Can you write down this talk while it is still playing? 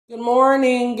Good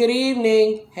morning, good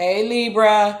evening. Hey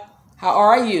Libra, how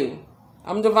are you?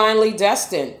 I'm Divinely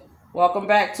Destined. Welcome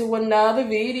back to another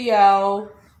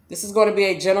video. This is going to be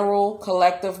a general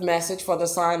collective message for the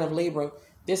sign of Libra.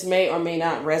 This may or may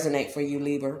not resonate for you,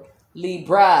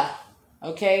 Libra.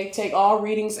 Okay, take all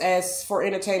readings as for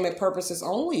entertainment purposes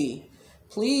only.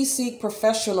 Please seek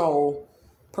professional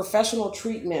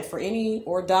treatment for any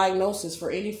or diagnosis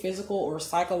for any physical or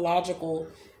psychological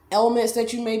elements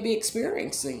that you may be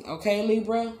experiencing. Okay,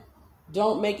 Libra?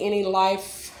 Don't make any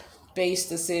life-based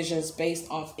decisions based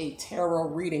off a tarot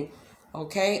reading.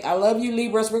 Okay? I love you,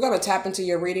 Libras. We're going to tap into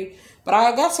your reading. But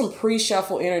I got some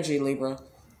pre-shuffle energy, Libra.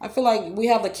 I feel like we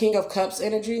have the King of Cups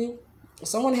energy.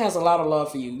 Someone has a lot of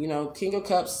love for you. You know, King of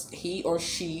Cups, he or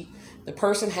she. The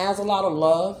person has a lot of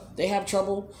love. They have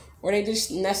trouble. Or they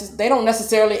don't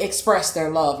necessarily express their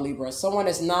love, Libra. Someone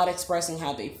is not expressing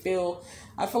how they feel.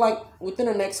 I feel like within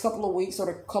the next couple of weeks or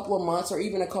a couple of months or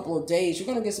even a couple of days, you're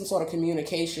going to get some sort of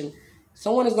communication.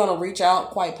 Someone is going to reach out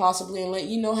quite possibly and let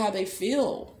you know how they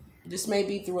feel. This may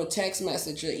be through a text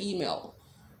message or email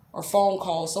or phone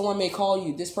call. Someone may call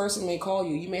you. This person may call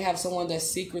you. You may have someone that's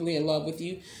secretly in love with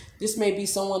you. This may be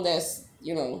someone that's,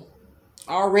 you may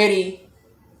already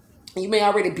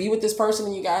be with this person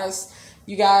and you guys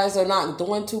are not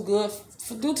doing too good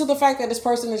due to the fact that this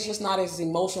person is just not as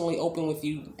emotionally open with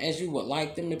you as you would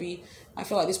like them to be. I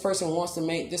feel like this person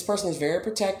is very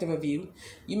protective of you.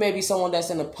 You may be someone that's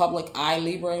in the public eye,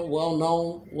 Libra, well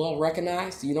known, well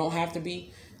recognized. You don't have to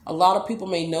be. A lot of people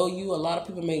may know you. A lot of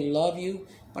people may love you.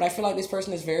 But I feel like this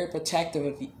person is very protective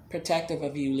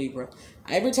of you, Libra.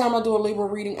 Every time I do a Libra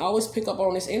reading, I always pick up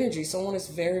on this energy. Someone is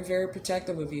very, very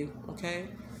protective of you. Okay?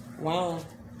 Wow.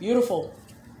 Beautiful.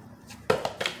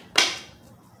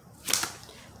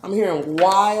 I'm hearing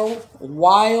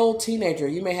wild teenager.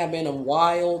 You may have been a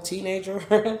wild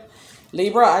teenager.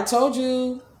 Libra, I told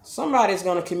you, somebody's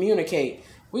going to communicate.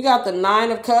 We got the Nine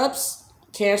of Cups,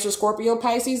 Cancer, Scorpio,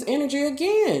 Pisces energy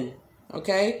again.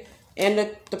 Okay?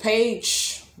 And the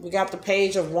page. We got the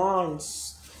Page of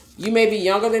Wands. You may be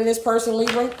younger than this person,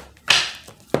 Libra.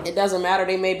 It doesn't matter.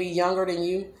 They may be younger than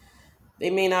you. They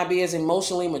may not be as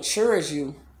emotionally mature as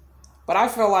you. But I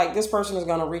feel like this person is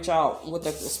going to reach out,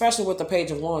 especially with the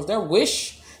Page of Wands. They're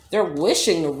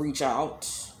wishing to reach out.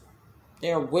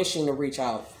 They're wishing to reach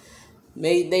out.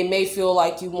 They may feel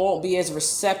like you won't be as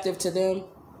receptive to them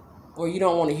or you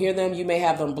don't want to hear them. You may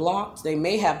have them blocked. They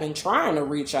may have been trying to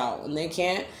reach out and they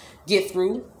can't get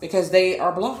through because they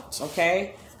are blocked.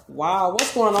 Okay. Wow.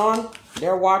 What's going on?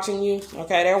 They're watching you.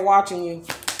 Okay. They're watching you.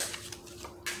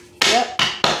 Yep.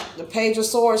 The Page of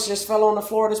Swords just fell on the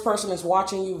floor. This person is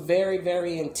watching you very,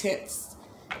 very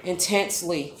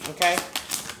intensely. Okay.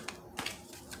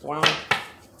 Wow.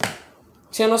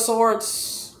 Ten of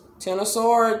Swords. Ten of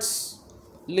Swords.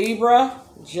 Libra,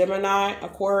 Gemini,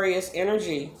 Aquarius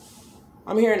energy.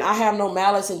 I'm hearing I have no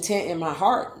malice intent in my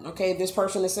heart. Okay. This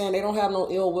person is saying they don't have no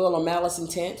ill will or malice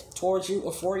intent towards you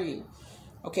or for you.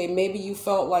 Okay. Maybe you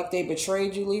felt like they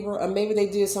betrayed you, Libra, or maybe they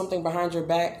did something behind your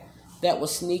back that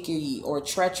was sneaky or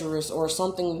treacherous or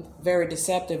something very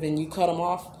deceptive and you cut them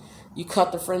off. You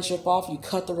cut the friendship off. You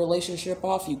cut the relationship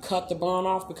off. You cut the bond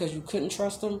off because you couldn't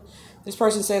trust them. This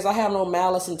person says, I have no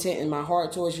malice intent in my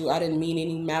heart towards you. I didn't mean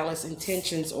any malice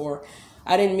intentions or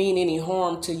I didn't mean any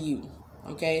harm to you.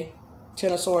 Okay?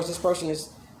 Ten of Swords, this person is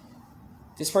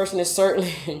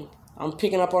certainly, I'm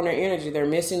picking up on their energy. They're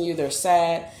missing you. They're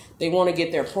sad. They want to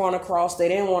get their point across. They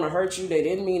didn't want to hurt you. They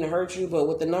didn't mean to hurt you. But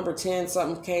with the number 10,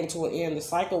 something came to an end. The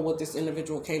cycle with this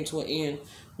individual came to an end.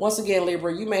 Once again,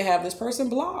 Libra, you may have this person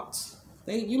blocked.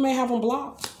 You may have them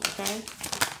blocked. Okay.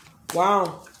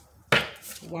 Wow.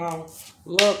 Wow.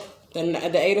 Look,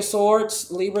 the Eight of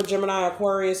Swords, Libra, Gemini,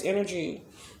 Aquarius energy.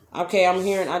 Okay, I'm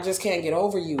hearing I just can't get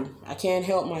over you. I can't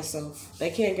help myself.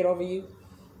 They can't get over you.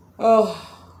 Oh,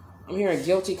 I'm hearing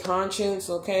guilty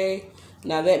conscience. Okay.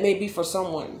 Now, that may be for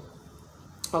someone.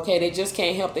 Okay, they just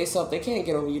can't help themselves. They can't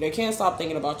get over you. They can't stop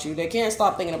thinking about you. They can't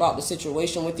stop thinking about the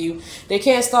situation with you. They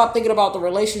can't stop thinking about the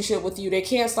relationship with you. They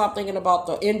can't stop thinking about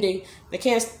the ending. They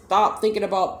can't stop thinking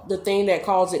about the thing that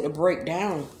caused it to break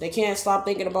down. They can't stop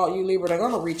thinking about you, Libra. They're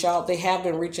going to reach out. They have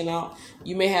been reaching out.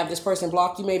 You may have this person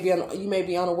blocked. You may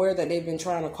be unaware that they've been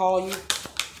trying to call you.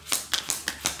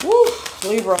 Woo,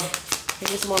 Libra.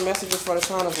 Give me some more messages for the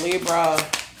sign of Libra.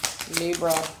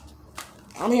 Libra.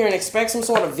 I'm hearing expect some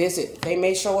sort of visit. They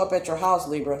may show up at your house,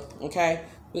 Libra. Okay.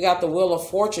 We got the Wheel of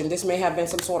Fortune. This may have been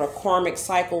some sort of karmic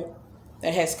cycle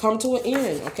that has come to an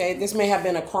end. Okay. This may have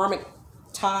been a karmic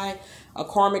tie, a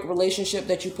karmic relationship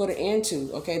that you put it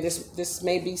into. Okay. This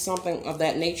may be something of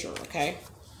that nature. Okay.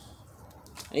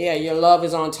 Yeah. Your love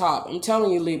is on top. I'm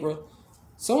telling you, Libra.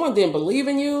 Someone didn't believe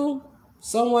in you.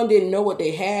 Someone didn't know what they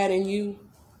had in you.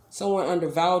 Someone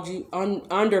undervalued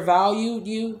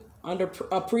you,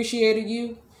 underappreciated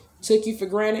you, took you for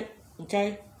granted.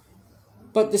 Okay.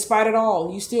 But despite it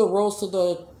all, you still rose to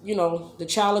the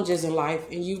challenges in life,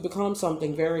 and you've become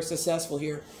something very successful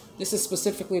here. This is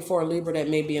specifically for a Libra that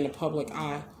may be in the public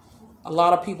eye. A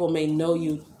lot of people may know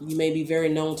you. You may be very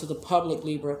known to the public,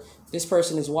 Libra. This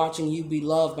person is watching you be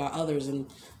loved by others, and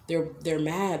they're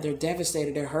mad, they're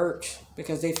devastated, they're hurt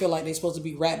because they feel like they're supposed to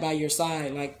be right by your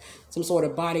side, like some sort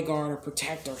of bodyguard or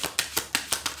protector.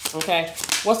 Okay,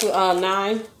 what's the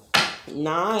 9?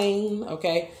 9.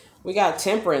 Okay, we got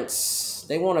Temperance.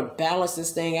 They want to balance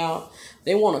this thing out.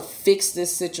 They want to fix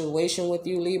this situation with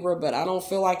you, Libra, but I don't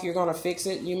feel like you're going to fix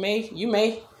it. You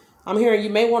may. I'm hearing you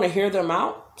may want to hear them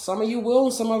out. Some of you will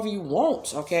and some of you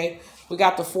won't, okay? We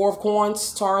got the 4 of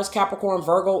Coins, Taurus, Capricorn,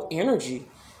 Virgo energy.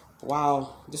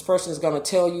 Wow, this person is going to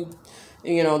tell you,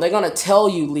 they're going to tell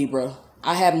you, Libra,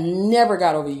 I have never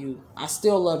got over you. I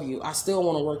still love you. I still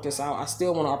want to work this out. I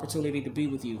still want an opportunity to be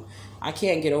with you. I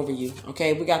can't get over you.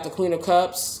 Okay, we got the Queen of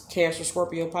Cups, Cancer,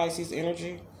 Scorpio, Pisces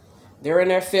energy. They're in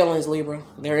their feelings, Libra.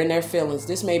 They're in their feelings.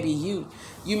 This may be you.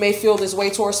 You may feel this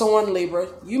way towards someone, Libra.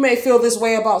 You may feel this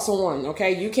way about someone,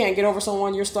 okay? You can't get over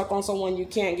someone. You're stuck on someone. You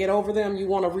can't get over them. You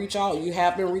want to reach out. You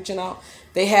have been reaching out.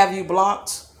 They have you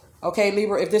blocked. Okay,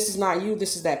 Libra, if this is not you,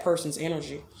 this is that person's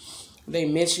energy. They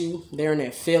miss you. They're in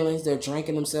their feelings. They're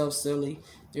drinking themselves silly.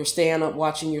 They're staying up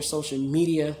watching your social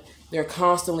media. They're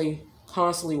constantly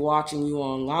watching you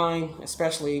online,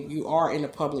 especially if you are in a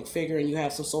public figure and you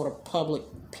have some sort of public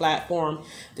platform.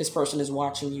 This person is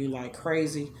watching you like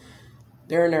crazy.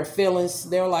 They're in their feelings.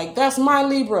 They're like, that's my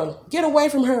Libra. Get away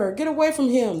from her. Get away from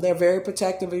him. They're very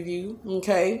protective of you,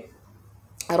 okay?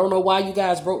 I don't know why you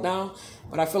guys broke down,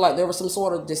 but I feel like there was some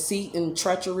sort of deceit and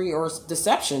treachery or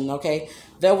deception, okay?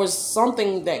 There was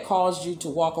something that caused you to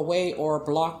walk away or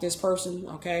block this person,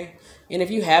 okay? And if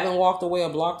you haven't walked away or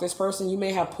blocked this person, you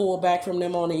may have pulled back from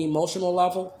them on an emotional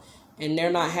level, and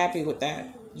they're not happy with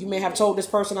that. You may have told this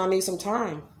person, I need some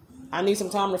time. I need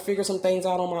some time to figure some things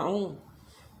out on my own.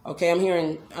 Okay, I'm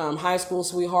hearing high school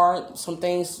sweetheart, some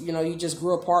things, you just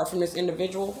grew apart from this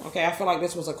individual. Okay, I feel like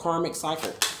this was a karmic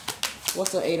cycle.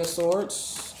 What's the 8 of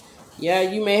Swords? Yeah,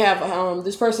 you may have,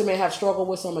 this person may have struggled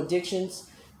with some addictions.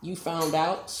 You found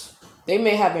out. They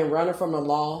may have been running from the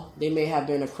law. They may have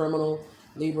been a criminal,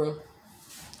 Libra.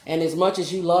 And as much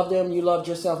as you love them, you loved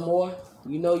yourself more.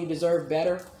 You know you deserve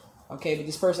better. Okay, but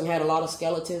this person had a lot of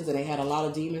skeletons and they had a lot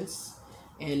of demons.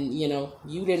 And,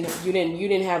 you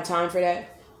didn't have time for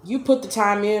that. You put the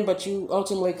time in, but you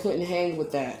ultimately couldn't hang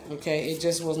with that. Okay, it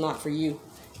just was not for you.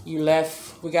 You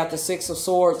left. We got the 6 of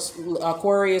Swords,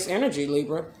 Aquarius energy,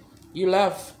 Libra. You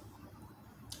left.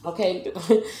 Okay,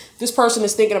 this person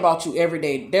is thinking about you every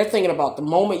day. They're thinking about the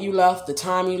moment you left, the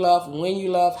time you left, when you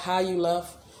left, how you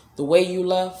left, the way you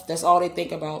left. That's all they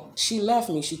think about. She left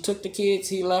me. She took the kids.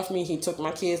 He left me. He took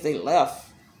my kids. They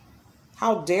left.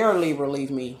 How dare Libra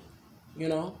leave me?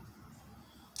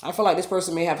 I feel like this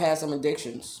person may have had some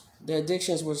addictions. The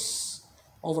addictions was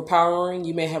overpowering.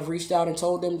 You may have reached out and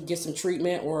told them to get some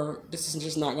treatment, or this is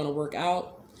just not going to work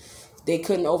out. They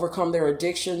couldn't overcome their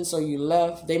addiction, so you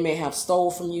left. They may have stole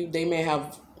from you.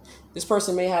 This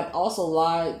person may have also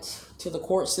lied to the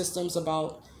court systems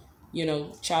about,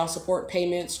 child support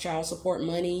payments, child support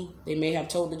money. They may have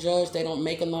told the judge they don't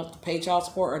make enough to pay child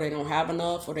support, or they don't have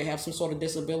enough, or they have some sort of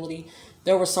disability.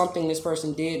 There was something this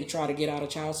person did to try to get out of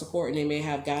child support, and they may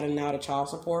have gotten out of child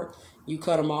support. You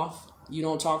cut them off. You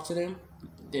don't talk to them.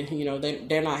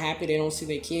 They're not happy. They don't see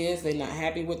their kids. They're not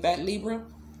happy with that, Libra.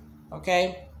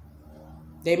 Okay?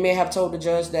 They may have told the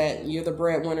judge that you're the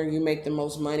breadwinner. You make the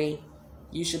most money.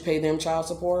 You should pay them child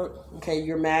support. Okay,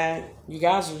 you're mad. You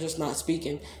guys are just not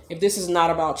speaking. If this is not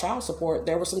about child support,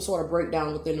 there was some sort of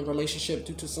breakdown within the relationship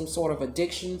due to some sort of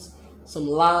addictions, some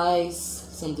lies,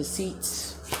 some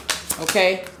deceits.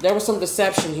 Okay, there was some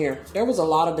deception here. There was a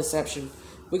lot of deception.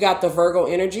 We got the Virgo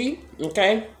energy.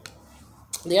 Okay.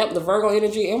 Yep, the Virgo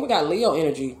energy, and we got Leo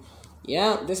energy.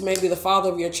 Yeah, this may be the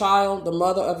father of your child, the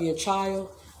mother of your child.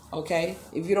 Okay,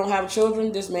 if you don't have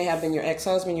children, this may have been your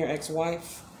ex-husband, your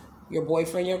ex-wife, your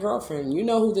boyfriend, your girlfriend. You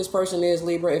know who this person is,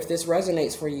 Libra, if this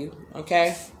resonates for you.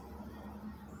 Okay.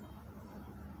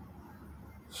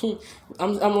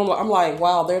 I'm like,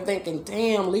 wow, they're thinking,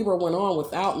 damn, Libra went on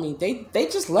without me. They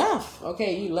just left.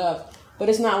 Okay, you left. But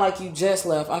it's not like you just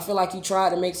left. I feel like you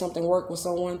tried to make something work with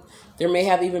someone. There may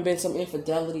have even been some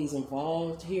infidelities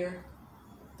involved here.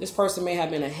 This person may have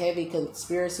been a heavy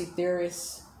conspiracy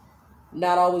theorist,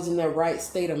 not always in their right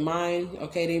state of mind.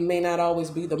 Okay, they may not always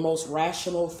be the most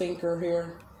rational thinker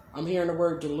here. I'm hearing the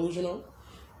word delusional.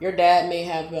 Your dad may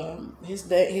have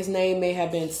his name may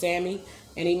have been Sammy,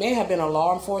 and he may have been a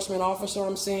law enforcement officer.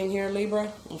 I'm seeing here,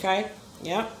 Libra. Okay.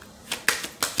 Yep.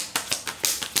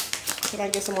 Can I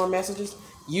get some more messages?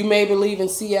 You may believe in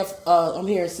I'm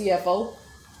hearing CFO.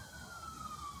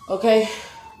 Okay.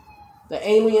 The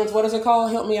aliens, what is it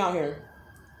called? Help me out here.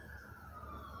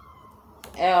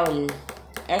 The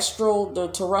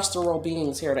terrestrial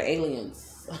beings here, the aliens.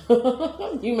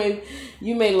 you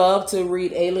may love to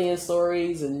read alien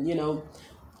stories and,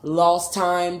 lost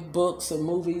time books and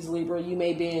movies, Libra. You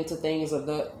may be into things of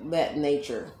that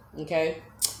nature. Okay.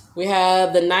 We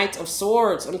have the Knight of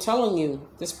Swords. I'm telling you,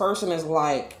 this person is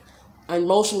like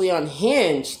emotionally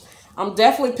unhinged. I'm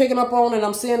definitely picking up on, and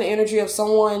I'm seeing the energy of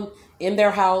someone in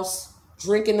their house,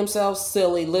 drinking themselves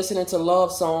silly, listening to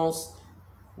love songs,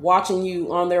 watching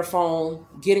you on their phone,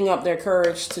 getting up their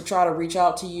courage to try to reach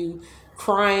out to you,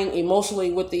 crying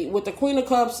emotionally with the Queen of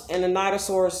Cups and the Knight of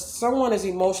Swords. Someone is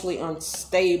emotionally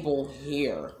unstable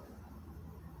here.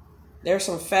 There's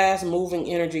some fast moving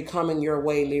energy coming your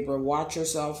way, Libra. Watch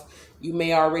yourself. You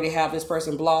may already have this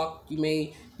person blocked. You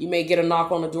may get a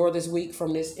knock on the door this week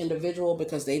from this individual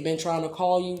because they've been trying to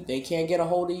call you. They can't get a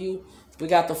hold of you. We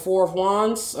got the Four of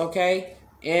Wands, okay,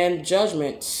 and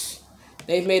Judgment.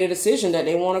 They've made a decision that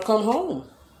they want to come home.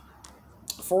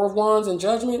 Four of Wands and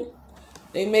Judgment.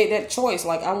 They made that choice,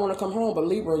 like, I want to come home. But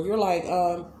Libra, you're like,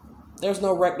 there's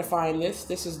no rectifying this.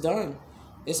 This is done.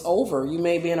 It's over. You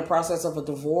may be in the process of a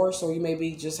divorce, or you may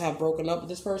be just have broken up with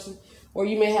this person, or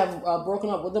you may have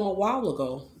broken up with them a while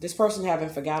ago. This person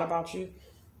haven't forgot about you.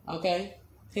 Okay.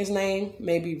 His name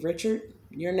may be Richard.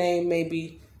 Your name may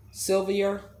be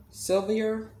Sylvia.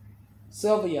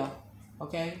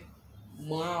 Okay.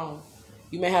 Wow.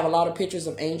 You may have a lot of pictures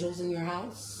of angels in your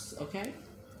house. Okay.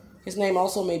 His name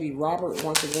also may be Robert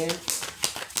once again.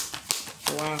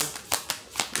 Wow.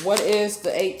 What is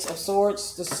the Eight of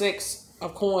Swords? The Six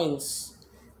of Coins.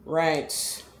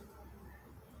 Right.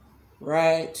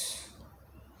 Right.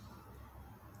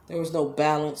 There was no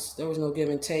balance. There was no give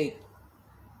and take.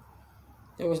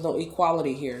 There was no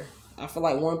equality here. I feel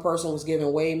like one person was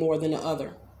giving way more than the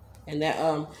other. And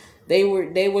that they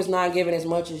was not giving as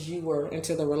much as you were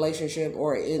into the relationship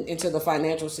or into the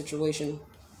financial situation,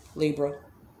 Libra.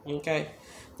 Okay.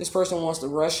 This person wants to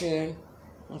rush in.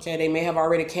 Okay, they may have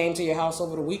already came to your house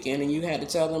over the weekend and you had to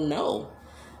tell them no.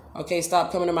 Okay,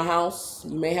 stop coming to my house.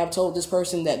 You may have told this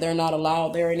person that they're not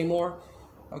allowed there anymore.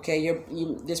 Okay,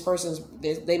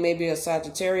 they may be a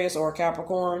Sagittarius or a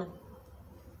Capricorn.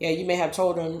 Yeah, you may have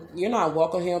told them, you're not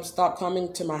welcome here. Stop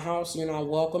coming to my house. You're not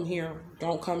welcome here.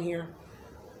 Don't come here.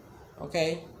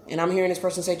 Okay, and I'm hearing this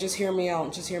person say, just hear me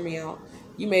out. Just hear me out.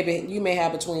 You may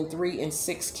have between 3 and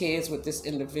 6 kids with this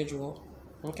individual.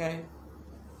 Okay.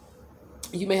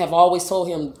 You may have always told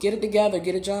him, get it together,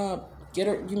 get a job.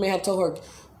 You may have told her,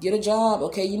 get a job.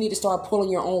 Okay, you need to start pulling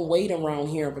your own weight around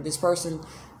here. But this person,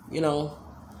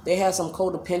 they have some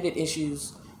codependent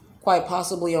issues, quite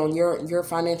possibly on your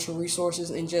financial resources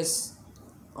and just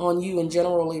on you in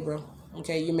general, Libra.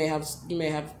 Okay, you may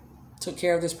have took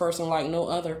care of this person like no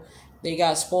other. They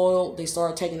got spoiled. They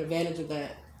started taking advantage of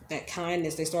that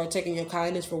kindness. They started taking your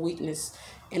kindness for weakness,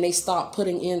 and they stopped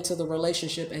putting into the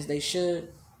relationship as they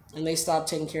should. And they stopped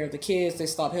taking care of the kids. They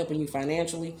stopped helping you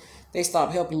financially. They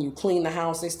stopped helping you clean the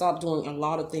house. They stopped doing a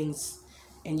lot of things.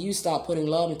 And you stopped putting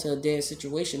love into a dead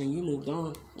situation and you moved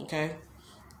on. Okay?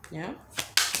 Yeah.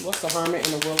 What's the Hermit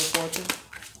and the Wheel of Fortune?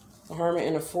 The Hermit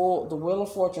and the Wheel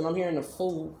of Fortune. I'm hearing the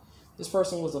Fool. This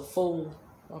person was a fool.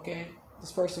 Okay?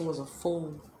 This person was a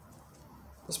fool.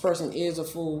 This person is a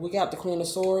fool. We got the Queen of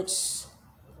Swords.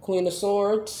 Queen of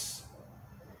Swords.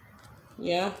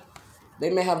 Yeah. They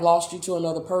may have lost you to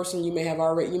another person. You may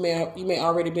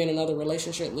already be in another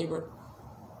relationship, Libra.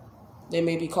 They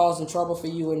may be causing trouble for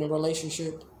you in the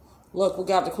relationship. Look, we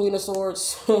got the Queen of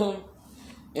Swords.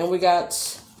 And we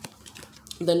got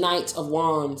the Knight of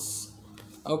Wands.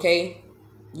 Okay?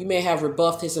 You may have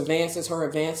rebuffed her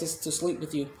advances to sleep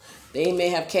with you. They may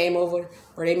have came over,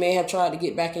 or they may have tried to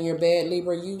get back in your bed,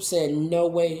 Libra. You said, no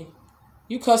way.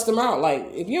 You cussed them out. Like,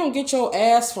 if you don't get your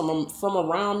ass from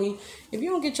around me, if you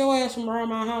don't get your ass from around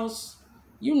my house,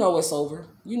 you know it's over.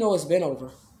 You know it's been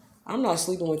over. I'm not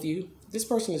sleeping with you. This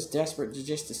person is desperate to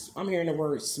just, I'm hearing the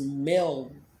word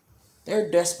smell.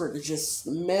 They're desperate to just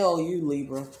smell you,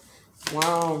 Libra.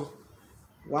 Wow.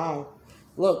 Wow.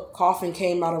 Look, coffin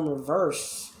came out in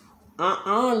reverse.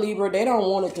 Libra, they don't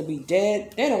want it to be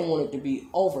dead. They don't want it to be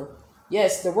over.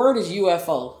 Yes, the word is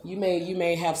UFO. You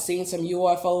may have seen some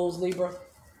UFOs, Libra.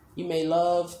 You may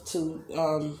love to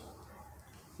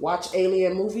watch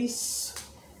alien movies.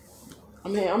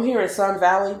 I'm hearing Sun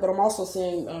Valley, but I'm also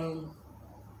seeing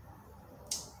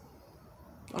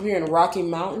I'm here in the Rocky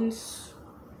Mountains.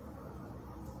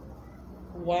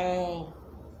 Wow.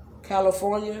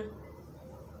 California.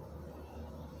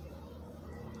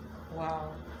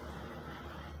 Wow.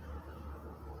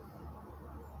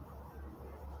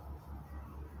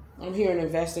 I'm here in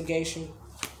investigation.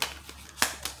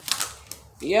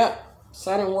 Yep.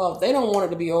 Sudden wealth. They don't want it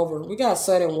to be over. We got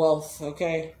sudden wealth,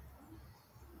 okay?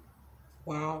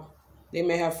 Wow. They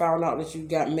may have found out that you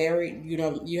got married. You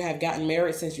know, you have gotten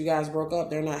married since you guys broke up.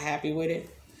 They're not happy with it.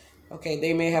 Okay,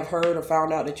 they may have heard or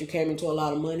found out that you came into a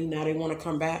lot of money. Now they want to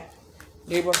come back,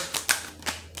 Libra.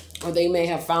 Or they may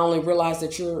have finally realized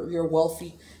that you're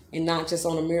wealthy, and not just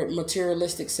on a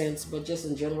materialistic sense, but just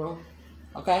in general.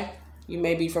 Okay? You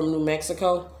may be from New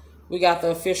Mexico. We got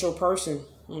the official person,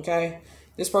 okay?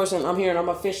 This person, I'm hearing, I'm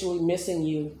officially missing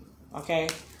you, okay?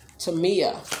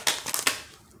 Tamia.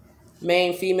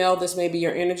 Main female, this may be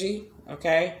your energy,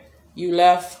 okay? You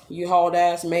left, you hauled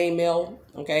ass, main male,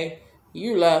 okay?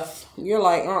 You left, you're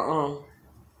like,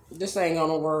 this ain't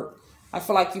gonna work. I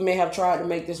feel like you may have tried to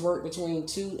make this work between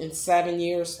 2 and 7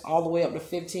 years, all the way up to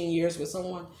 15 years with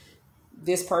someone,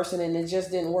 this person, and it just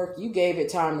didn't work. You gave it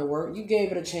time to work. You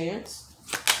gave it a chance,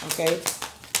 okay?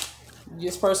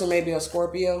 This person may be a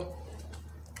Scorpio.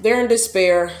 They're in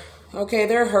despair, okay?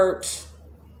 They're hurt,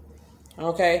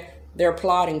 okay? They're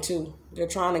plotting too. They're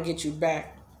trying to get you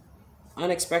back.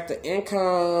 Unexpected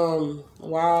income.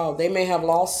 Wow. They may have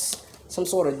lost some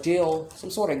sort of deal,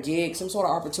 some sort of gig, some sort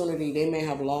of opportunity. They may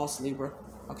have lost, Libra.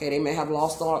 Okay. They may have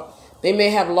lost out. They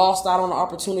may have lost out on the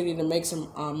opportunity to make some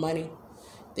money.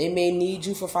 They may need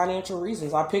you for financial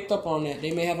reasons. I picked up on that.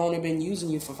 They may have only been using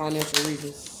you for financial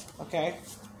reasons. Okay.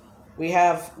 We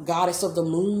have Goddess of the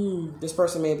Moon. This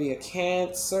person may be a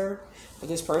Cancer, but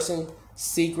this person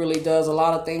secretly does a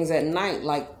lot of things at night,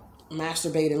 like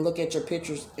masturbate and look at your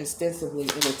pictures extensively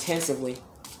and intensively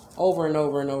over and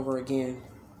over and over again.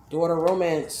 Daughter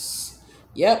romance.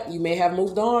 Yep, you may have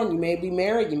moved on. You may be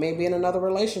married. You may be in another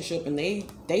relationship, and they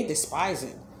despise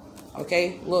it.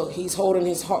 Okay, look, he's holding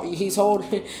his heart. He's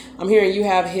holding. I'm hearing you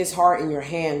have his heart in your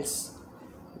hands.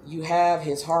 You have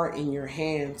his heart in your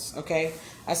hands. Okay,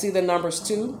 I see the numbers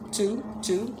 2, 2,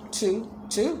 2, 2,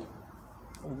 2.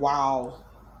 Wow.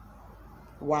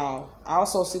 Wow. I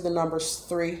also see the numbers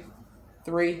 3,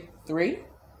 3, 3.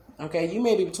 Okay, you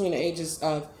may be between the ages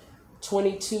of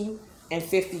 22 and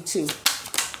 52.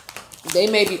 They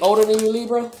may be older than you,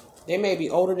 Libra. They may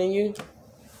be older than you.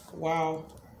 Wow.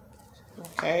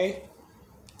 Okay.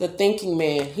 The thinking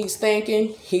man. He's thinking.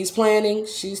 He's planning.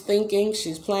 She's thinking.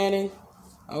 She's planning.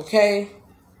 Okay.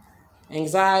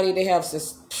 Anxiety. They have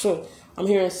this. I'm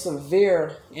hearing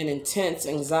severe and intense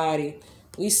anxiety.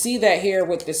 We see that here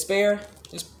with despair.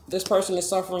 This person is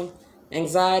suffering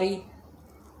anxiety,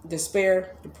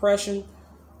 despair, depression.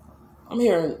 I'm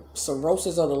hearing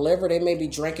cirrhosis of the liver. They may be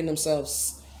drinking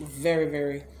themselves very,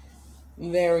 very,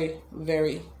 very,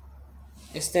 very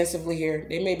extensively here.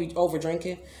 They may be over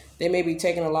drinking. They may be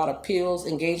taking a lot of pills,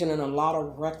 engaging in a lot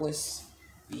of reckless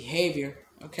behavior.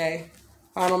 Okay.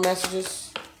 Final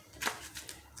messages.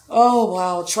 Oh,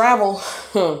 wow. Travel.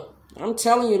 I'm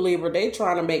telling you, Libra, they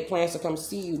trying to make plans to come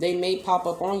see you. They may pop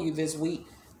up on you this week.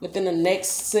 Within the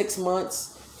next 6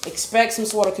 months, expect some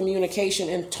sort of communication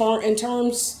in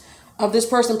terms of this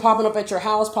person popping up at your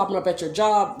house, popping up at your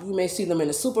job. You may see them in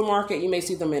the supermarket. You may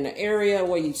see them in the area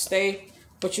where you stay,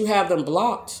 but you have them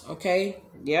blocked, okay?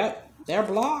 Yep, they're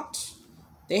blocked.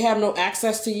 They have no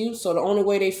access to you, so the only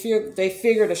way they figure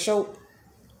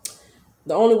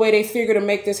to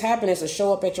make this happen is to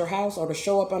show up at your house or to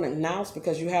show up unannounced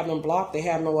because you have them blocked. They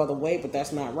have no other way, but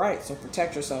that's not right, so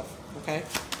protect yourself, okay?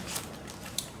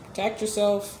 Protect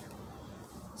yourself.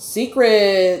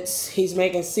 Secrets. He's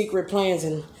making secret plans,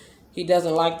 and he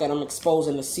doesn't like that I'm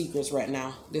exposing the secrets right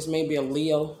now. This may be a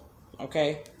Leo.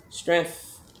 Okay.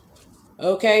 Strength.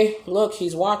 Okay. Look,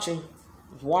 he's watching.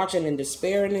 He's watching in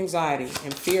despair and anxiety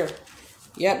and fear.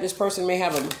 Yep, this person may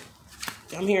have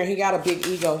I'm hearing he got a big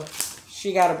ego.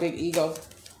 She got a big ego.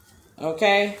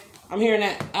 Okay. I'm hearing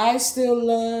that. I still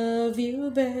love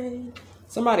you, babe.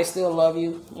 Somebody still love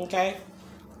you. Okay.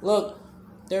 Look.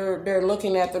 They're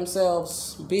looking at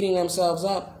themselves, beating themselves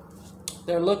up.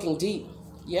 They're looking deep.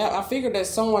 Yeah, I figured that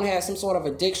someone has some sort of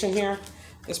addiction here.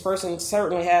 This person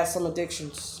certainly has some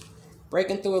addictions.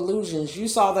 Breaking through illusions. You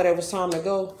saw that it was time to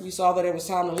go. You saw that it was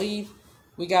time to leave.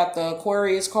 We got the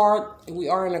Aquarius card. We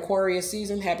are in Aquarius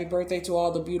season. Happy birthday to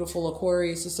all the beautiful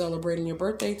Aquarius celebrating your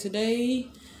birthday today.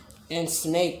 And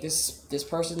snake. This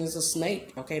person is a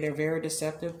snake. Okay, they're very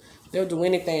deceptive. They'll do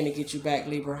anything to get you back,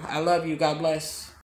 Libra. I love you. God bless.